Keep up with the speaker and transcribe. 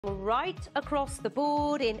Right across the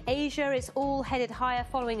board in Asia, it's all headed higher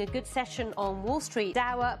following a good session on Wall Street.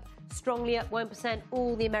 Dow up, strongly up 1%,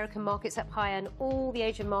 all the American markets up higher and all the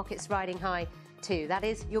Asian markets riding high too. That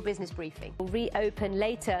is your business briefing. We'll reopen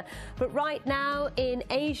later, but right now in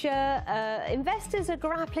Asia, investors are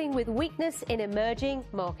grappling with weakness in emerging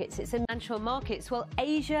markets. It's in financial markets. Well,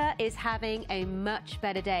 Asia is having a much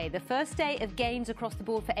better day. The first day of gains across the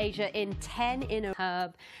board for Asia in 10 in a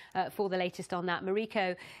row. For the latest on that,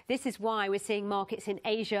 Mariko, this is why we're seeing markets in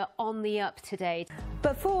Asia on the up today.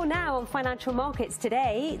 But for now on financial markets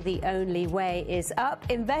today, the only way is up.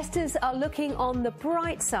 Investors are looking on the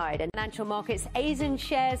bright side. And financial markets, Asian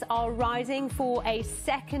shares are rising for a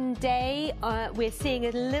second day. We're seeing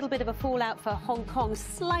a little bit of a fallout for Hong Kong,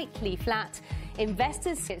 slightly flat.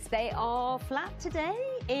 Investors, they are flat today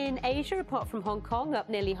in Asia, apart from Hong Kong, up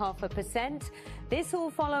nearly 0.5%. This all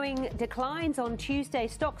following declines on Tuesday.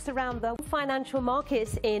 Stocks around the financial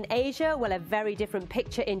markets in Asia, well, a very different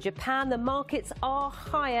picture in Japan. The markets are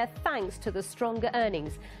higher thanks to the stronger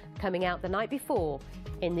earnings coming out the night before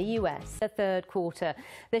in the US. The third quarter,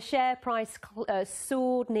 the share price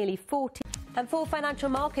soared nearly 40%. And for financial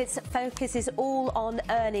markets, focus is all on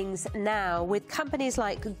earnings now, with companies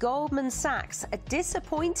like Goldman Sachs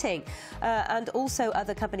disappointing, and also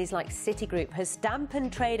other companies like Citigroup has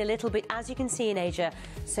dampened trade a little bit, as you can see in Asia,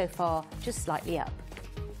 so far just slightly up.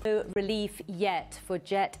 No relief yet for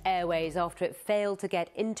Jet Airways after it failed to get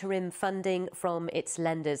interim funding from its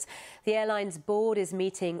lenders. The airline's board is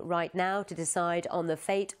meeting right now to decide on the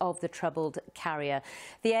fate of the troubled carrier.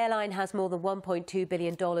 The airline has more than $1.2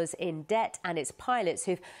 billion in debt, and its pilots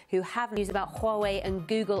who have news about Huawei and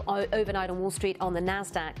Google overnight on Wall Street on the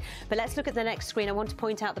Nasdaq. But let's look at the next screen. I want to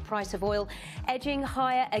point out the price of oil edging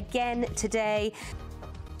higher again today.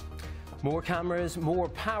 More cameras, more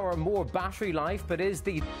power, more battery life, but is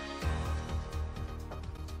the...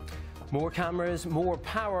 More cameras, more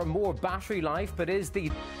power, more battery life, but is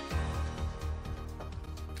the...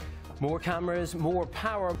 More cameras, more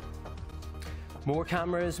power... More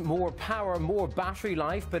cameras, more power, more battery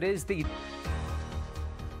life, but is the...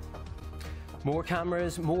 More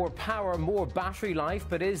cameras, more power, more battery life,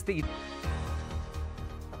 but is the...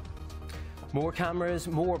 More cameras,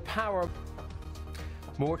 more power...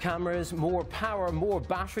 More cameras, more power, more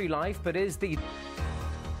battery life, but is the...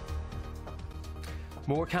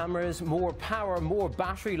 More cameras, more power, more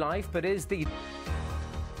battery life, but is the...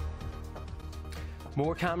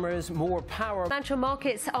 More cameras, more power. Financial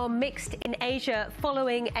markets are mixed in Asia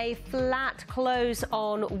following a flat close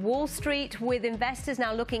on Wall Street, with investors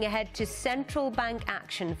now looking ahead to central bank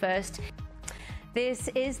action first. This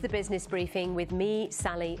is the business briefing with me,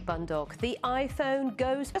 Sally Bundock. The iPhone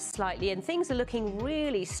goes slightly and things are looking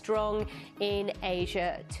really strong in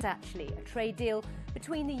Asia. It's actually a trade deal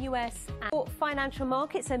between the US and financial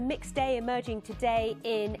markets. A mixed day emerging today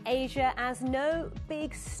in Asia, as no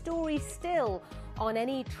big story still on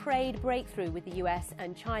any trade breakthrough with the US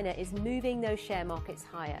and China is moving those share markets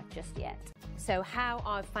higher just yet. So how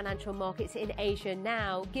are financial markets in Asia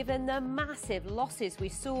now, given the massive losses we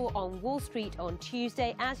saw on Wall Street on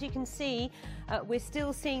Tuesday? As you can see, we're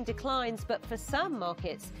still seeing declines, but for some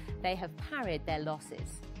markets, they have parried their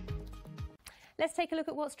losses. Let's take a look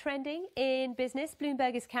at what's trending in business.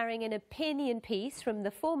 Bloomberg is carrying an opinion piece from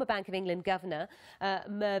the former Bank of England governor,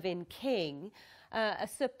 Mervyn King, a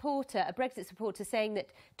Brexit supporter, saying that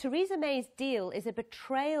Theresa May's deal is a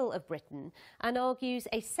betrayal of Britain, and argues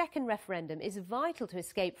a second referendum is vital to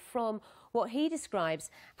escape from what he describes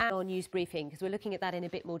as our news briefing, because we're looking at that in a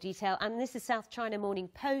bit more detail. And this is South China Morning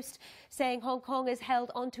Post saying Hong Kong has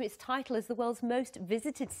held onto its title as the world's most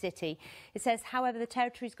visited city. It says, however, the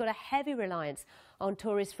territory's got a heavy reliance on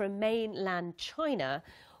tourists from mainland China,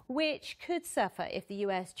 which could suffer if the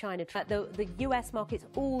US-China... The US markets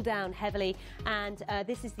all down heavily, and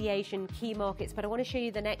this is the Asian key markets. But I want to show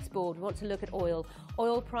you the next board. We want to look at oil.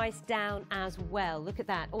 Oil price down as well. Look at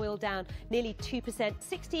that. Oil down nearly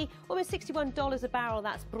 2%, almost $61 a barrel.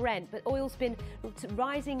 That's Brent. But oil's been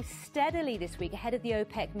rising steadily this week ahead of the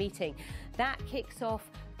OPEC meeting. That kicks off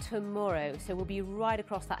tomorrow, so we'll be right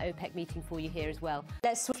across that OPEC meeting for you here as well.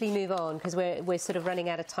 Let's swiftly move on because we're sort of running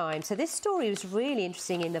out of time. So this story was really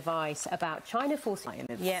interesting in the Vice about China forcing in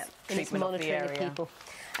its monitoring of people.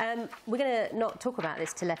 We're going to not talk about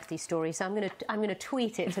this telepathy story, so I'm going to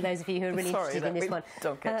tweet it to those of you who are really interested in this one.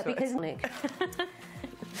 Don't get to because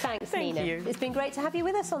Thanks, Thank Nina. you. It's been great to have you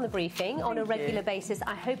with us on the briefing on a regular basis.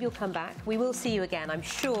 I hope you'll come back. We will see you again, I'm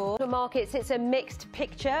sure. For markets, it's a mixed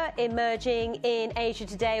picture emerging in Asia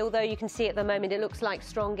today, although you can see at the moment it looks like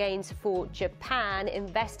strong gains for Japan.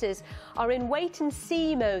 Investors are in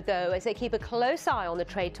wait-and-see mode, though, as they keep a close eye on the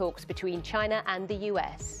trade talks between China and the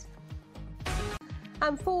US.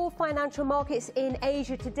 And for financial markets in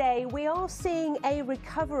Asia today, we are seeing a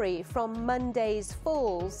recovery from Monday's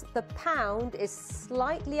falls. The pound is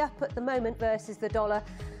slightly up at the moment versus the dollar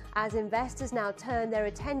as investors now turn their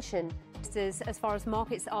attention. As far as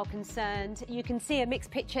markets are concerned, you can see a mixed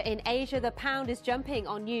picture in Asia. The pound is jumping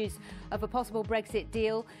on news of a possible Brexit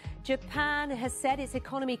deal. Japan has said its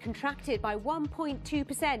economy contracted by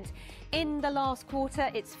 1.2% in the last quarter.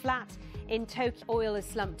 It's flat. In Tokyo, oil has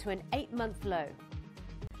slumped to an 8-month low.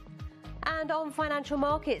 And on financial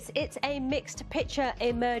markets, it's a mixed picture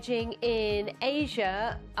emerging in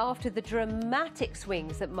Asia after the dramatic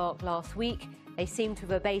swings that marked last week. They seem to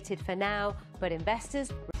have abated for now, but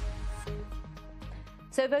investors...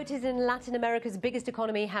 So voters in Latin America's biggest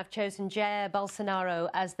economy have chosen Jair Bolsonaro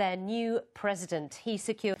as their new president. He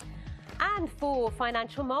secured... And for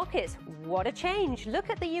financial markets, what a change.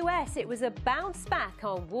 Look at the US. It was a bounce back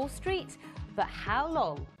on Wall Street, but how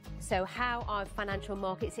long? So how are financial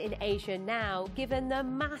markets in Asia now, given the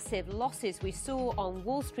massive losses we saw on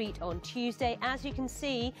Wall Street on Tuesday? As you can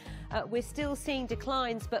see, we're still seeing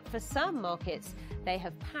declines, but for some markets, they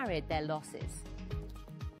have parried their losses.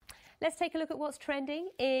 Let's take a look at what's trending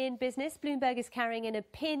in business. Bloomberg is carrying an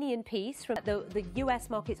opinion piece from the US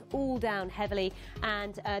markets all down heavily,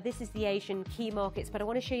 and this is the Asian key markets. But I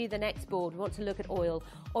want to show you the next board. We want to look at oil.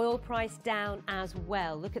 Oil price down as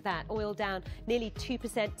well. Look at that. Oil down nearly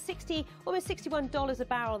 2%, almost $61 a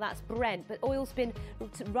barrel. That's Brent. But oil's been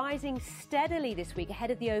rising steadily this week ahead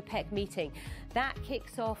of the OPEC meeting. That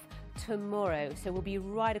kicks off tomorrow. So we'll be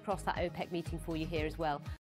right across that OPEC meeting for you here as well.